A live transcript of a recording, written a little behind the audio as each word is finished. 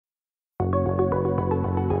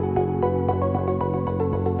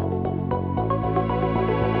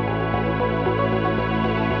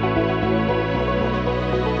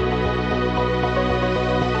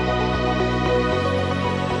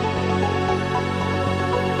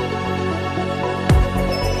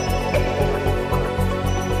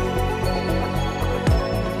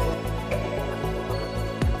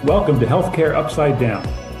Welcome to Healthcare Upside Down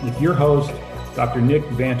with your host, Dr. Nick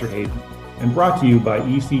Vanterhaden, and brought to you by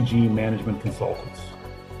ECG Management Consultants.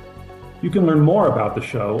 You can learn more about the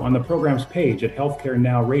show on the program's page at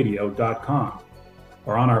healthcarenowradio.com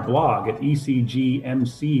or on our blog at ecgmc.com/HUD.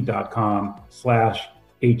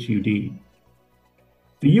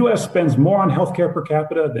 The U.S. spends more on healthcare per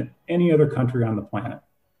capita than any other country on the planet.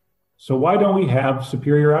 So why don't we have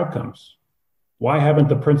superior outcomes? Why haven't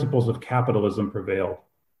the principles of capitalism prevailed?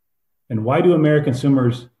 And why do American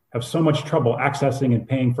consumers have so much trouble accessing and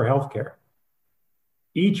paying for healthcare?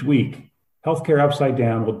 Each week, Healthcare Upside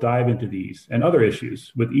Down will dive into these and other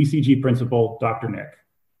issues with ECG principal Dr. Nick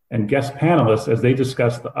and guest panelists as they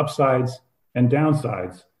discuss the upsides and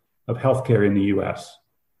downsides of healthcare in the US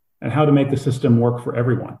and how to make the system work for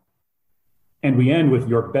everyone. And we end with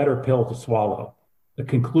your better pill to swallow, the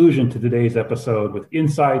conclusion to today's episode with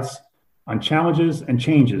insights on challenges and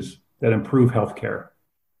changes that improve healthcare.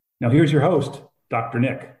 Now here's your host, Dr.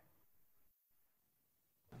 Nick.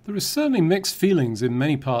 There are certainly mixed feelings in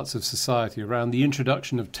many parts of society around the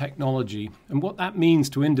introduction of technology and what that means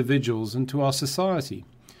to individuals and to our society.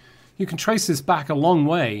 You can trace this back a long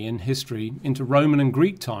way in history into Roman and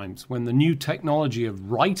Greek times when the new technology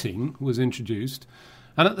of writing was introduced.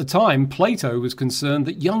 And at the time, Plato was concerned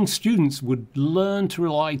that young students would learn to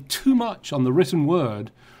rely too much on the written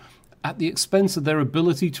word at the expense of their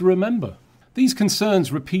ability to remember. These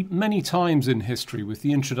concerns repeat many times in history with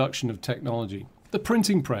the introduction of technology. The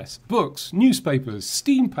printing press, books, newspapers,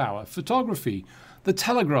 steam power, photography, the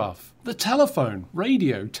telegraph, the telephone,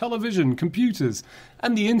 radio, television, computers,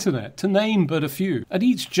 and the internet, to name but a few. At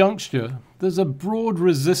each juncture, there's a broad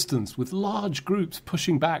resistance with large groups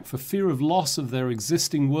pushing back for fear of loss of their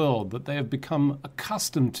existing world that they have become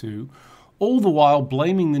accustomed to, all the while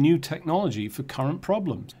blaming the new technology for current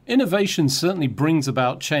problems. Innovation certainly brings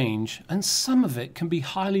about change, and some of it can be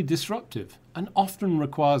highly disruptive and often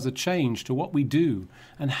requires a change to what we do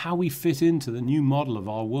and how we fit into the new model of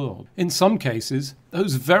our world. In some cases,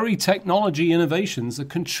 those very technology innovations are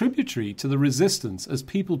contributory to the resistance as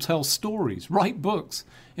people tell stories, write books,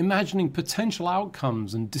 imagining potential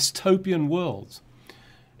outcomes and dystopian worlds.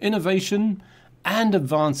 Innovation and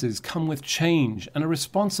advances come with change and a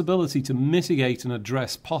responsibility to mitigate and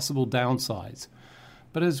address possible downsides.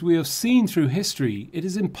 But as we have seen through history, it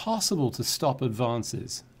is impossible to stop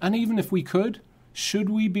advances. And even if we could, should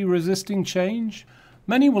we be resisting change?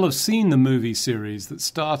 Many will have seen the movie series that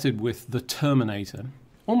started with The Terminator,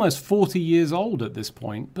 almost 40 years old at this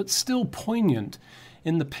point, but still poignant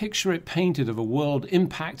in the picture it painted of a world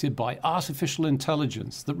impacted by artificial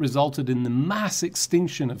intelligence that resulted in the mass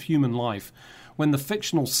extinction of human life when the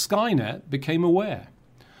fictional Skynet became aware.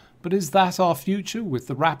 But is that our future with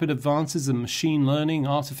the rapid advances in machine learning,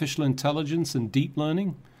 artificial intelligence, and deep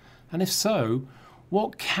learning? And if so,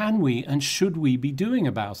 what can we and should we be doing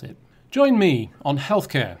about it? Join me on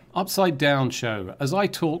Healthcare Upside Down show as I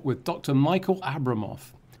talk with Dr. Michael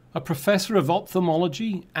Abramoff, a professor of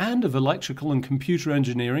ophthalmology and of electrical and computer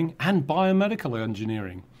engineering and biomedical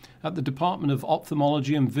engineering at the Department of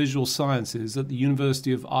Ophthalmology and Visual Sciences at the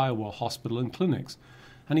University of Iowa Hospital and Clinics.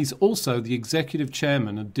 And he's also the executive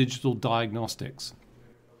chairman of Digital Diagnostics.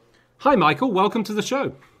 Hi, Michael. Welcome to the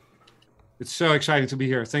show. It's so exciting to be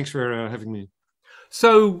here. Thanks for having me.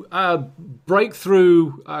 So,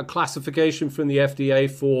 breakthrough classification from the FDA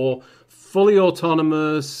for fully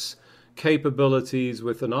autonomous capabilities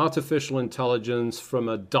with an artificial intelligence from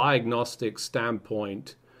a diagnostic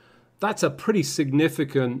standpoint. That's a pretty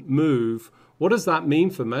significant move. What does that mean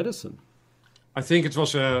for medicine? I think it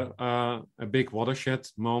was a big watershed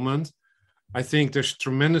moment. I think there's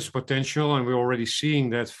tremendous potential, and we're already seeing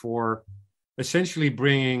that for essentially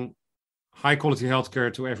bringing high-quality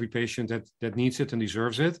healthcare to every patient that needs it and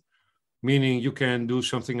deserves it, meaning you can do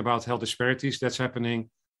something about health disparities that's happening.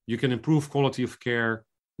 You can improve quality of care.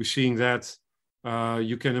 We're seeing that.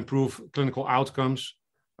 You can improve clinical outcomes.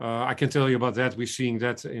 I can tell you about that. We're seeing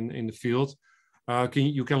that in the field.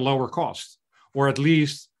 You can lower cost, or at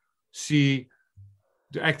least see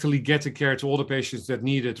to actually get the care to all the patients that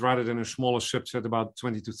need it rather than a smaller subset, about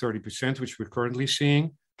 20 to 30%, which we're currently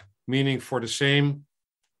seeing, meaning for the same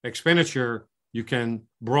expenditure, you can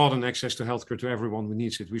broaden access to healthcare to everyone who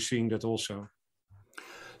needs it. We're seeing that also.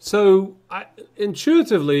 So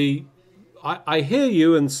intuitively, I hear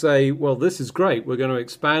you and say, well, this is great. We're going to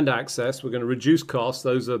expand access. We're going to reduce costs.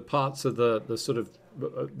 Those are parts of the sort of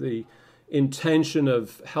the intention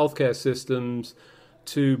of healthcare systems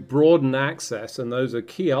to broaden access, and those are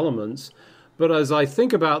key elements. But as I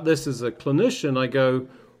think about this as a clinician, I go,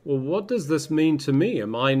 well, what does this mean to me?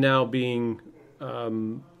 Am I now being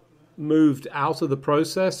moved out of the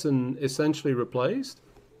process and essentially replaced?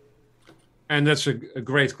 And that's a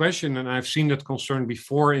great question. And I've seen that concern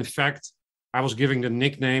before. In fact, I was giving the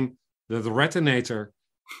nickname the Retinator,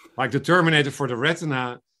 like the Terminator for the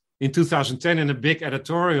retina in 2010 in a big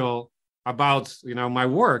editorial about, my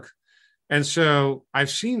work. And so I've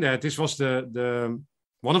seen that. This was the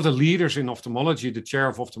one of the leaders in ophthalmology, the chair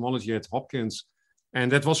of ophthalmology at Hopkins.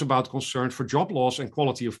 And that was about concern for job loss and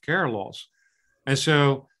quality of care loss. And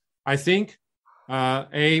so I think,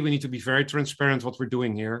 we need to be very transparent what we're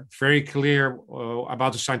doing here, very clear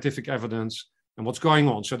about the scientific evidence and what's going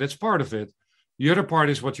on. So that's part of it. The other part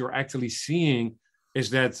is what you're actually seeing is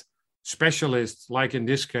that specialists, like in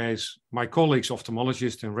this case, my colleagues,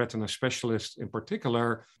 ophthalmologists and retina specialists in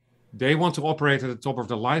particular, they want to operate at the top of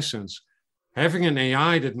the license. Having an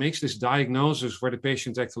AI that makes this diagnosis where the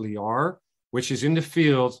patients actually are, which is in the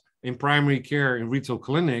field, in primary care, in retail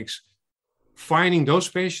clinics, finding those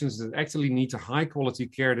patients that actually need the high quality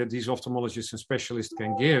care that these ophthalmologists and specialists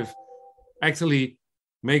can give, actually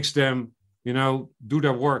makes them, do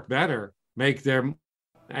their work better, make them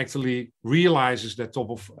actually realizes that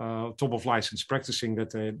top of license practicing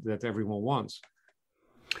that everyone wants.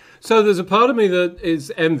 So there's a part of me that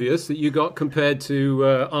is envious that you got compared to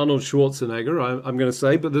Arnold Schwarzenegger, I'm going to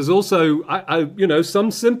say, but there's also,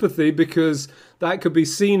 some sympathy because that could be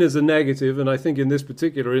seen as a negative, and I think in this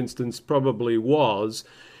particular instance probably was.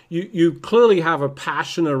 You clearly have a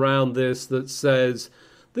passion around this that says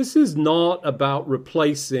this is not about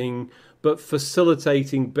replacing but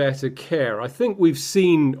facilitating better care. I think we've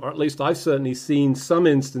seen, or at least I've certainly seen, some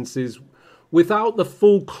instances without the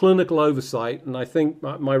full clinical oversight, and I think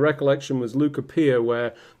my recollection was Leukopia,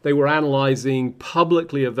 where they were analyzing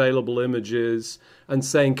publicly available images and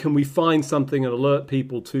saying, can we find something and alert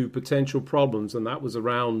people to potential problems? And that was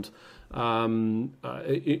around, a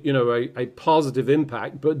positive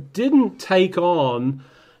impact, but didn't take on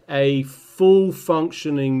a full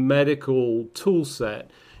functioning medical tool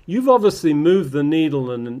set. You've obviously moved the needle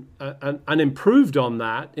and improved on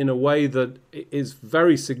that in a way that is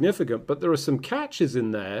very significant, but there are some catches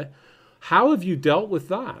in there. How have you dealt with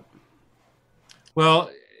that? Well,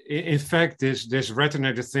 in fact, this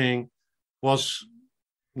Retinator thing was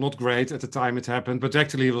not great at the time it happened, but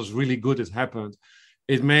actually it was really good it happened.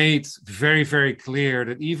 It made very, very clear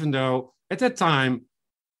that even though at that time,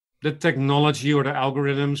 the technology or the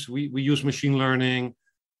algorithms, we use machine learning.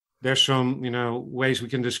 There's some, ways we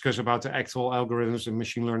can discuss about the actual algorithms and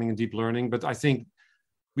machine learning and deep learning. But I think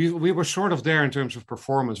we were sort of there in terms of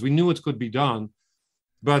performance. We knew it could be done,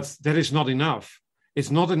 but that is not enough.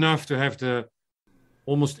 It's not enough to have the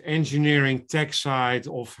almost engineering tech side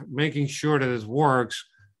of making sure that it works,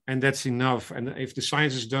 and that's enough. And if the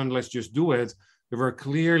science is done, let's just do it. There were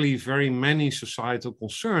clearly very many societal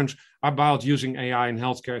concerns about using AI in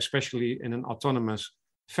healthcare, especially in an autonomous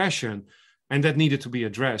fashion. And that needed to be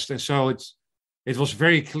addressed. And so it was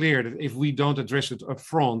very clear that if we don't address it up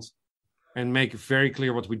front and make very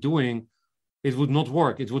clear what we're doing, it would not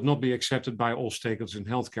work. It would not be accepted by all stakeholders in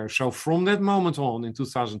healthcare. So from that moment on in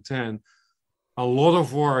 2010, a lot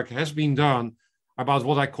of work has been done about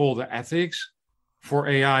what I call the ethics for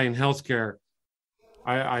AI in healthcare.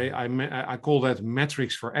 I call that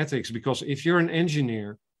metrics for ethics, because if you're an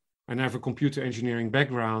engineer and have a computer engineering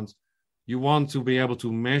background, you want to be able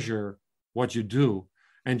to measure what you do.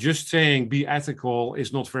 And just saying be ethical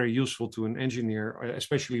is not very useful to an engineer,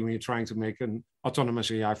 especially when you're trying to make an autonomous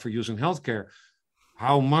AI for use in healthcare.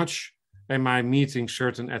 How much am I meeting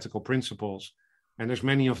certain ethical principles? And there's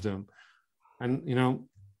many of them. And,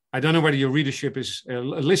 I don't know whether your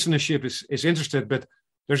listenership is interested, but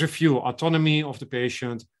there's a few: autonomy of the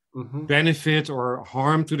patient, benefit or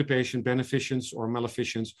harm to the patient, beneficence or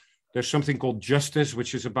maleficence. There's something called justice,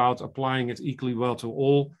 which is about applying it equally well to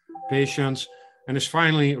all patients. And there's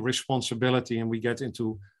finally responsibility, and we get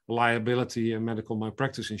into liability and medical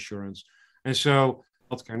malpractice insurance. And so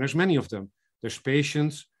healthcare, and there's many of them. There's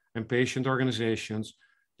patients and patient organizations,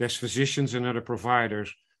 there's physicians and other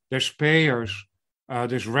providers, there's payers,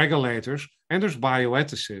 there's regulators, and there's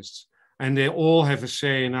bioethicists. And they all have a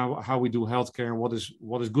say in how we do healthcare and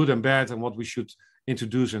what is good and bad and what we should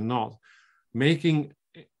introduce and not.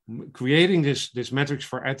 Creating this metrics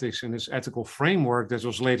for ethics and this ethical framework that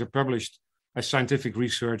was later published as scientific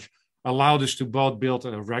research allowed us to both build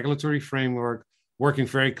a regulatory framework, working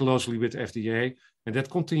very closely with FDA, and that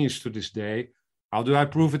continues to this day. How do I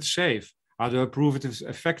prove it's safe? How do I prove it is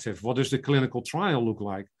effective? What does the clinical trial look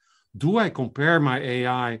like? Do I compare my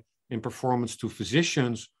AI in performance to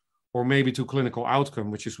physicians or maybe to clinical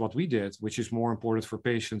outcome, which is what we did, which is more important for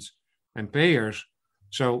patients and payers?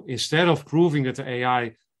 So instead of proving that the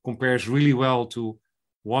AI compares really well to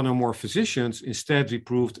one or more physicians, instead we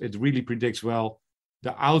proved it really predicts well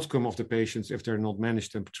the outcome of the patients if they're not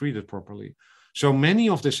managed and treated properly. So many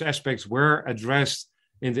of these aspects were addressed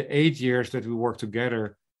in the 8 years that we worked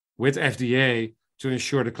together with FDA to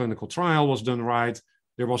ensure the clinical trial was done right.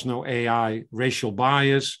 There was no AI racial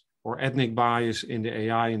bias or ethnic bias in the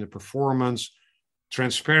AI, in the performance,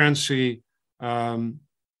 transparency,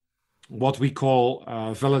 what we call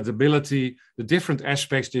validability, the different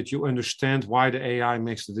aspects that you understand why the AI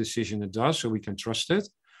makes the decision it does, so we can trust it.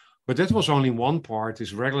 But that was only one part,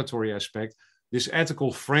 this regulatory aspect. This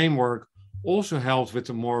ethical framework also helped with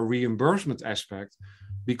the more reimbursement aspect,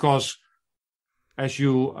 because as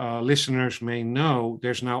you listeners may know,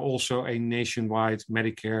 there's now also a nationwide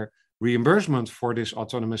Medicare reimbursement for this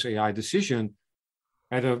autonomous AI decision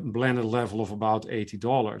at a blended level of about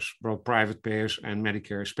 $80. Both private payers and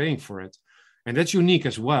Medicare is paying for it. And that's unique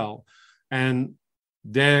as well. And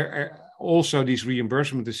there are also these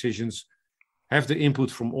reimbursement decisions have the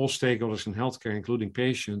input from all stakeholders in healthcare, including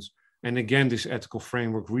patients. And again, this ethical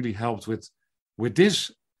framework really helped with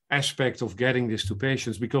this aspect of getting this to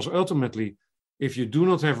patients, because ultimately, if you do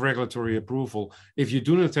not have regulatory approval, if you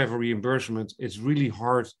do not have a reimbursement, it's really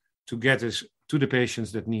hard to get this to the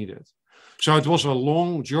patients that need it. So it was a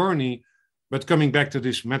long journey, but coming back to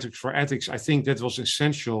this metrics for ethics, I think that was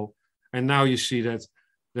essential. And now you see that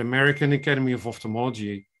the American Academy of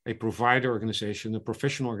Ophthalmology, a provider organization, a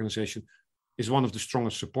professional organization, is one of the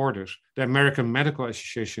strongest supporters. The American Medical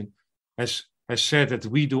Association has said that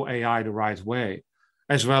we do AI the right way,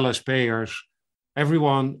 as well as payers.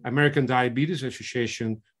 Everyone, American Diabetes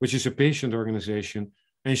Association, which is a patient organization,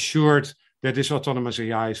 ensured that this autonomous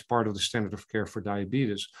AI is part of the standard of care for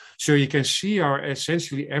diabetes. So you can see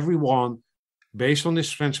essentially everyone, based on this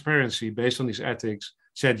transparency, based on these ethics,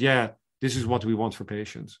 said, yeah, this is what we want for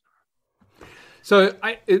patients. So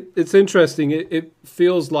it's interesting. It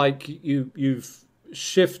feels like you've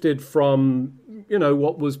shifted from,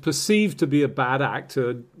 what was perceived to be a bad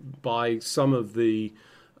actor by some of the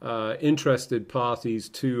interested parties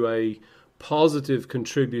to a positive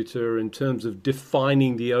contributor in terms of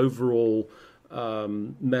defining the overall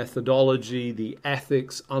methodology, the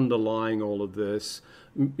ethics underlying all of this.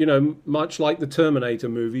 Much like the Terminator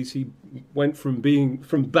movies, he went from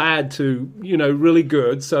bad to, really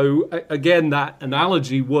good. So again, that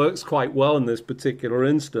analogy works quite well in this particular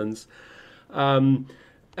instance. And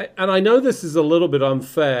I know this is a little bit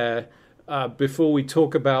unfair before we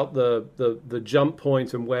talk about the jump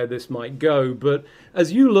point and where this might go. But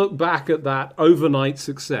as you look back at that overnight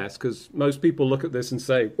success, because most people look at this and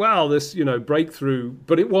say, well, this, breakthrough,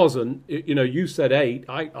 but it wasn't. You said 8.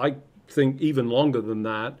 I think even longer than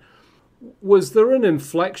that. Was there an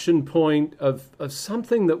inflection point of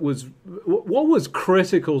something that was, what was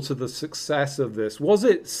critical to the success of this? Was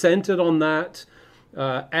it centered on that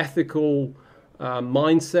ethical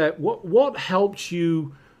mindset? What helped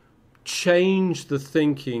you change the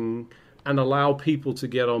thinking and allow people to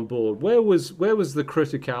get on board? Where was the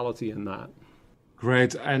criticality in that?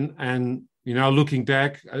 Great. And looking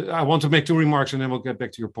back, I want to make 2 remarks and then we'll get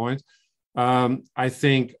back to your point. I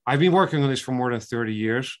think I've been working on this for more than 30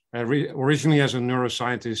 years, originally as a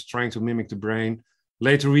neuroscientist trying to mimic the brain,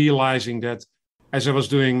 later realizing that as I was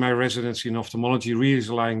doing my residency in ophthalmology,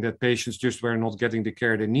 realizing that patients just were not getting the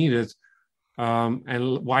care they needed.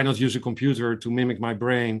 And why not use a computer to mimic my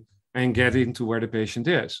brain and get into where the patient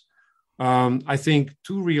is? I think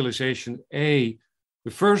 2 realizations. The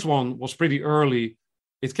first one was pretty early.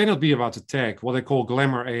 It cannot be about the tech, what I call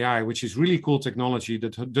glamour AI, which is really cool technology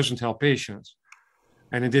that doesn't help patients.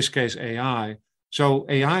 And in this case, AI. So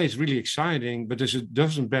AI is really exciting, but it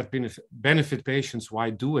doesn't benefit patients.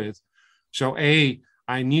 Why do it? So I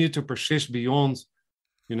needed to persist beyond,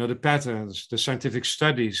 the patents, the scientific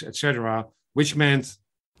studies, etc., which meant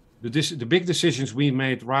the big decisions we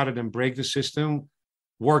made, rather than break the system,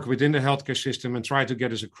 work within the healthcare system and try to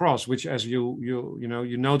get us across, which, as you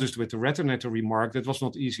noticed with the Retinator remark, that was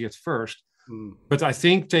not easy at first. But I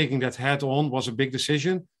think taking that head on was a big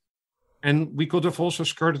decision. And we could have also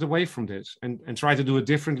skirted away from this and try to do it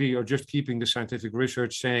differently, or just keeping the scientific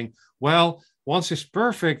research saying, well, once it's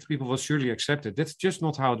perfect, people will surely accept it. That's just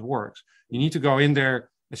not how it works. You need to go in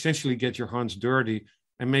there, essentially get your hands dirty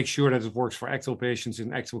and make sure that it works for actual patients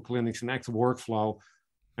in actual clinics and actual workflow.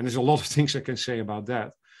 And there's a lot of things I can say about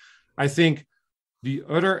that. I think the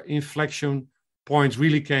other inflection point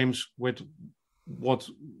really came with what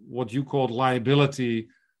you called liability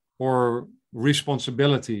or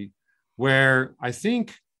responsibility, where I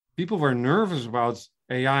think people were nervous about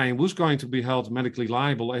AI and who's going to be held medically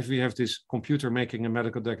liable if we have this computer making a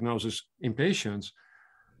medical diagnosis in patients.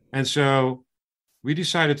 And so we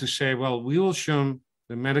decided to say, well, we will assume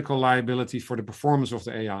the medical liability for the performance of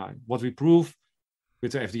the AI. What we prove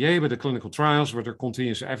with the FDA, with the clinical trials, with their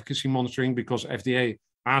continuous efficacy monitoring, because FDA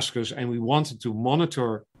asked us and we wanted to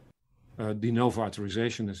monitor de novo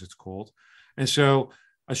authorization, as it's called. And so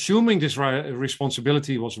assuming this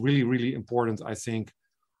responsibility was really, really important, I think,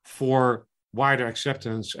 for wider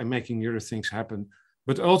acceptance and making the other things happen.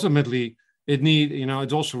 But ultimately,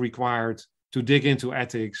 it's also required to dig into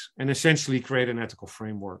ethics and essentially create an ethical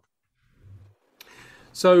framework.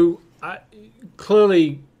 So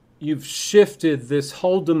clearly, you've shifted this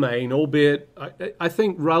whole domain, albeit I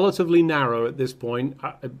think relatively narrow at this point,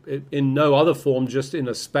 in no other form, just in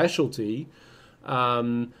a specialty.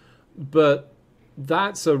 But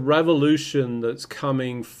that's a revolution that's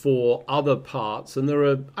coming for other parts. And there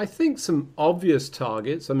are, I think, some obvious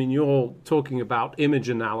targets. I mean, you're talking about image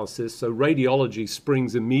analysis, so radiology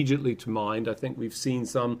springs immediately to mind. I think we've seen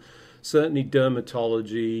some, certainly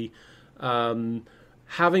dermatology.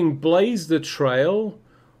 Having blazed the trail,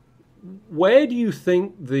 where do you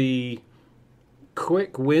think the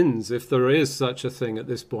quick wins, if there is such a thing at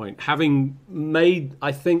this point, having made,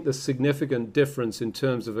 I think, the significant difference in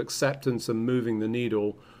terms of acceptance and moving the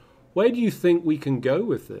needle, where do you think we can go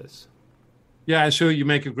with this? Yeah, so you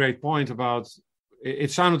make a great point about,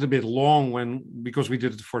 it sounded a bit long because we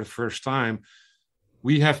did it for the first time.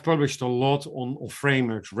 We have published a lot on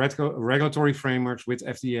frameworks, regulatory frameworks with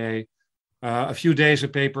FDA. A few days, a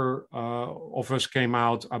paper of us came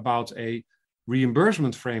out about a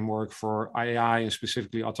reimbursement framework for AI and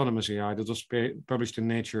specifically autonomous AI that was published in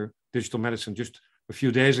Nature Digital Medicine just a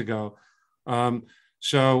few days ago.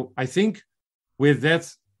 So I think with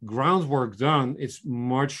that groundwork done, it's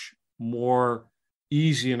much more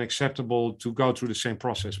easy and acceptable to go through the same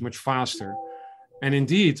process much faster. And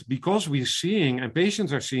indeed, because we're seeing, and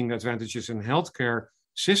patients are seeing the advantages, in healthcare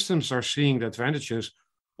systems are seeing the advantages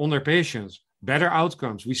on their patients, better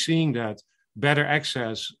outcomes. We're seeing that, better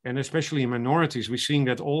access, and especially in minorities, we're seeing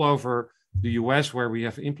that all over the US where we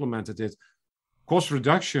have implemented it. Cost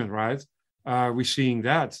reduction, right? We're seeing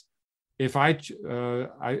that. If I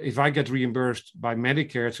get reimbursed by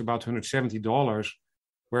Medicare, it's about $170,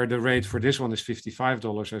 where the rate for this one is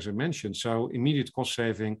 $55, as I mentioned. So immediate cost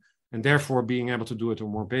saving, and therefore being able to do it on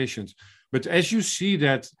more patients. But as you see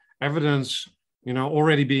that evidence,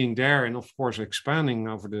 already being there, and of course expanding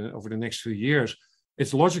over the next few years,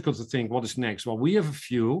 it's logical to think, what is next? Well, we have a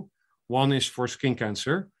few. One is for skin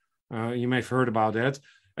cancer. You may have heard about that.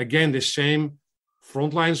 Again, the same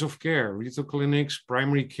front lines of care, retail clinics,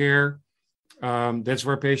 primary care. That's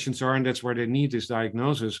where patients are, and that's where they need this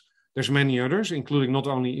diagnosis. There's many others, including not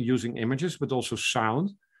only using images, but also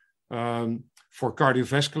sound for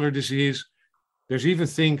cardiovascular disease. There's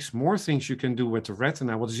even more things you can do with the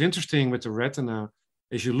retina. What is interesting with the retina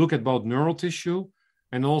is you look at both neural tissue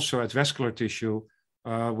and also at vascular tissue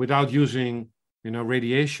without using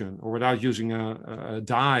radiation or without using a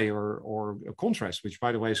dye or a contrast, which,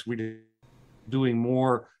 by the way, is really doing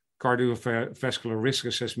more cardiovascular risk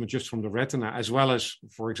assessment just from the retina, as well as,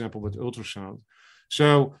 for example, with ultrasound.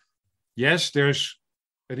 So, yes, there's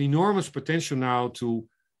an enormous potential now to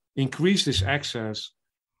increase this access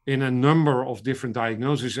in a number of different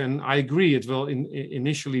diagnoses. And I agree, it will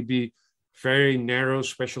initially be very narrow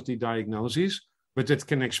specialty diagnoses, but it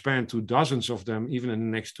can expand to dozens of them, even in the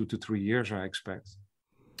next 2 to 3 years, I expect.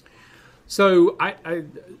 So I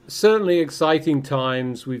certainly exciting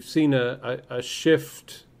times. We've seen a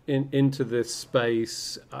shift into this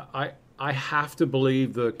space. I have to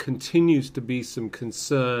believe there continues to be some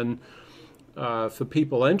concern for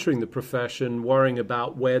people entering the profession, worrying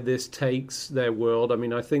about where this takes their world. I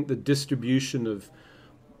mean, I think the distribution of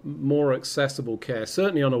more accessible care,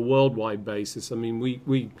 certainly on a worldwide basis. I mean,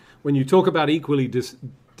 we when you talk about equally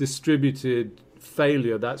distributed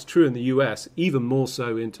failure, that's true in the US, even more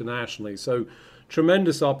so internationally. So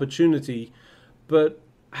tremendous opportunity. But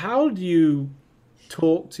how do you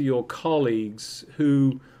talk to your colleagues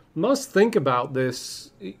who must think about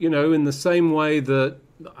this, in the same way that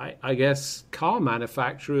I guess car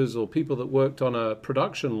manufacturers or people that worked on a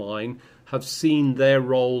production line have seen their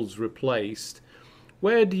roles replaced?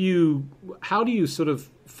 How do you sort of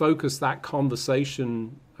focus that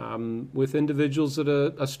conversation with individuals that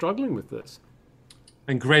are struggling with this?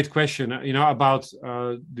 And great question. About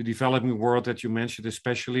the developing world that you mentioned,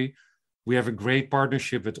 especially, we have a great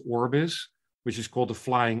partnership with Orbis, which is called the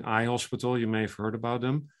Flying Eye Hospital. You may have heard about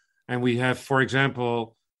them. And we have, for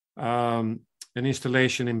example, an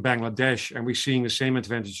installation in Bangladesh, and we're seeing the same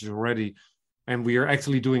advantages already. And we are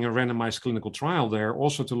actually doing a randomized clinical trial there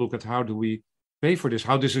also to look at how do we pay for this,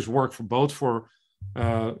 how does this work for both for,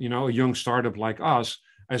 a young startup like us,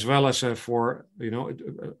 as well as for,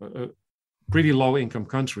 a pretty low income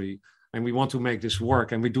country. and we want to make this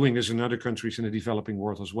work. And we're doing this in other countries in the developing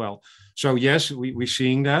world as well. So yes, we're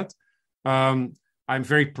seeing that. I'm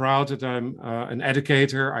very proud that I'm an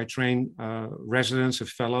educator. I train residents and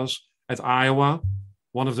fellows at Iowa,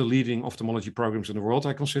 one of the leading ophthalmology programs in the world,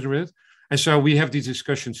 I consider it. And so we have these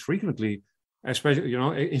discussions frequently, especially,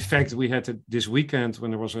 in fact, we had it this weekend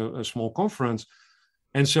when there was a small conference.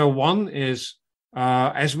 And so one is,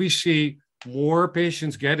 as we see more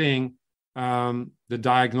patients getting the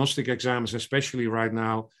diagnostic exams, especially right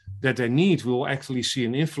now, that they need, we'll actually see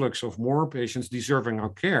an influx of more patients deserving our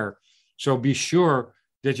care. So be sure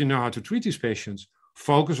that you know how to treat these patients.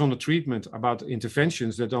 Focus on the treatment about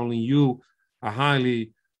interventions that only you, a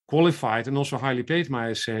highly qualified and also highly paid, may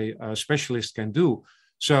I say, specialist can do.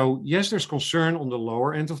 So yes, there's concern on the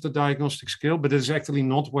lower end of the diagnostic scale, but it's actually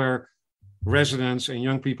not where residents and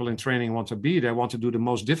young people in training want to be. They want to do the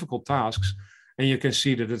most difficult tasks. And you can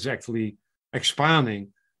see that it's actually expanding.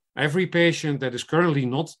 Every patient that is currently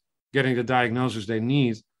not getting the diagnosis they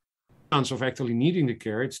need, chance of actually needing the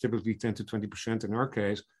care, it's typically 10 to 20% in our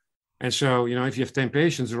case. And so, if you have 10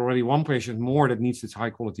 patients, there's already one patient more that needs this high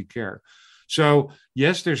quality care. So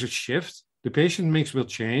yes, there's a shift. The patient mix will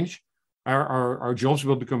change. Our jobs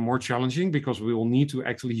will become more challenging because we will need to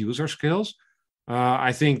actually use our skills.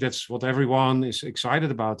 I think that's what everyone is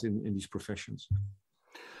excited about in these professions.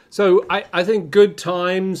 So I think good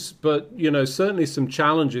times, but certainly some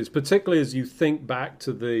challenges, particularly as you think back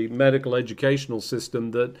to the medical educational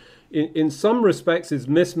system that in some respects is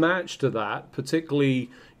mismatched to that, particularly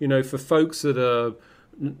for folks that are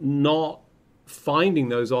not finding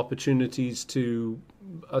those opportunities to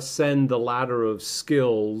ascend the ladder of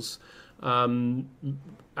skills. And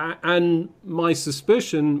my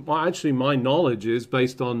suspicion, well, actually my knowledge is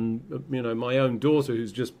based on my own daughter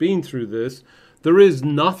who's just been through this. There is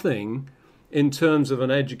nothing in terms of an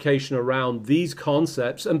education around these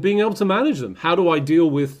concepts and being able to manage them. How do I deal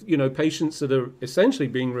with patients that are essentially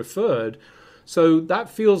being referred? So that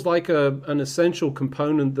feels like an essential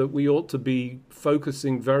component that we ought to be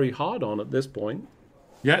focusing very hard on at this point.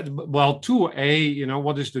 Yeah, well,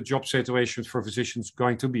 what is the job situation for physicians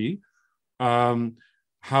going to be?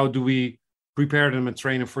 How do we prepare them and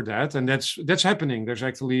train them for that? And that's happening. There's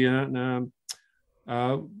actually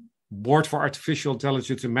a Board for Artificial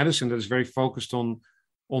Intelligence in Medicine that is very focused on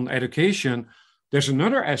education. There's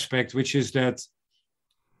another aspect, which is that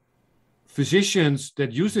physicians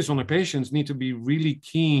that use this on their patients need to be really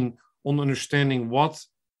keen on understanding what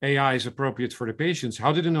AI is appropriate for the patients.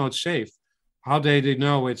 How do they know it's safe? How do they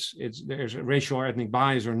know there's a racial or ethnic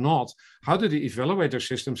bias or not? How do they evaluate their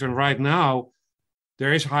systems? And right now,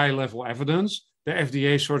 there is high-level evidence. The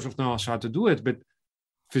FDA sort of knows how to do it, but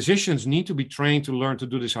physicians need to be trained to learn to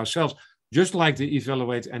do this ourselves. Just like they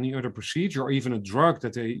evaluate any other procedure or even a drug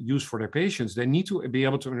that they use for their patients, they need to be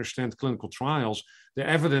able to understand clinical trials, the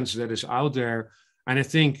evidence that is out there. And I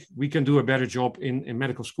think we can do a better job in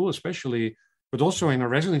medical school especially, but also in our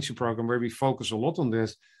residency program where we focus a lot on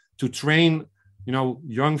this to train,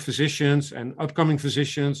 young physicians and upcoming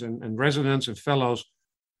physicians and residents and fellows,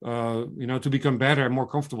 to become better and more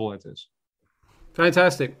comfortable at this.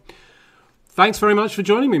 Fantastic. Thanks very much for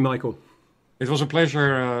joining me, Michael. It was a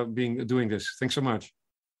pleasure doing this. Thanks so much.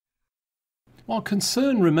 While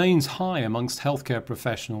concern remains high amongst healthcare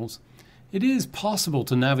professionals, it is possible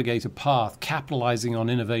to navigate a path capitalizing on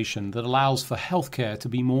innovation that allows for healthcare to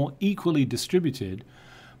be more equally distributed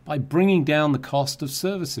by bringing down the cost of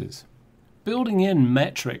services, building in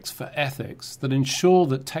metrics for ethics that ensure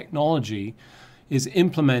that technology is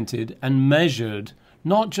implemented and measured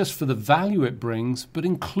not just for the value it brings, but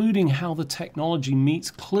including how the technology meets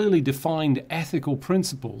clearly defined ethical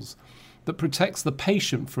principles that protects the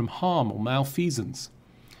patient from harm or malfeasance.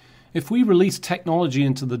 If we release technology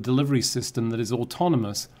into the delivery system that is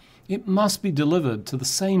autonomous, it must be delivered to the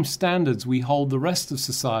same standards we hold the rest of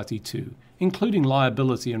society to, including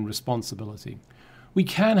liability and responsibility. We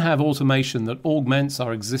can have automation that augments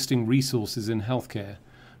our existing resources in healthcare,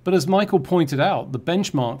 but as Michael pointed out, the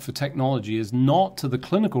benchmark for technology is not to the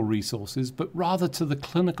clinical resources, but rather to the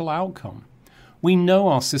clinical outcome. We know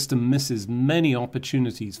our system misses many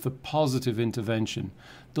opportunities for positive intervention,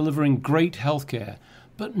 delivering great healthcare,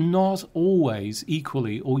 but not always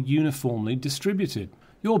equally or uniformly distributed.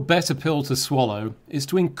 Your better pill to swallow is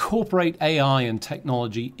to incorporate AI and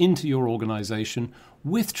technology into your organization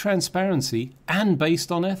with transparency and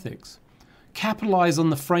based on ethics. Capitalize on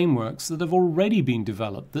the frameworks that have already been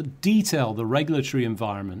developed that detail the regulatory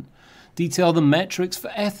environment, detail the metrics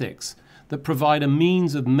for ethics that provide a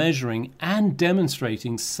means of measuring and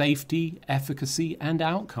demonstrating safety, efficacy, and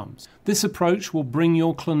outcomes. This approach will bring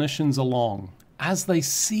your clinicians along as they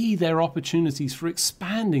see their opportunities for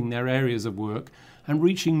expanding their areas of work and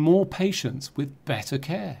reaching more patients with better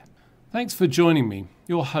care. Thanks for joining me,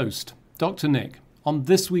 your host, Dr. Nick, on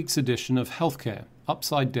this week's edition of Healthcare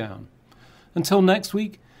Upside Down. Until next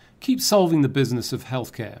week, keep solving the business of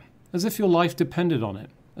healthcare as if your life depended on it,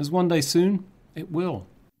 as one day soon it will.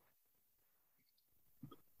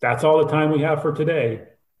 That's all the time we have for today.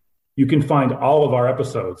 You can find all of our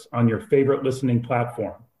episodes on your favorite listening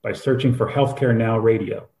platform by searching for Healthcare Now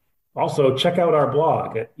Radio. Also, check out our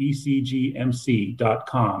blog at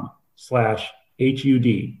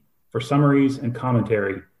ecgmc.com/HUD for summaries and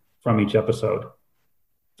commentary from each episode.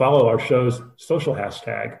 Follow our show's social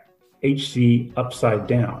hashtag, HC Upside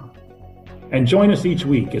Down. And join us each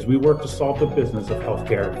week as we work to solve the business of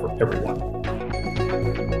healthcare for everyone.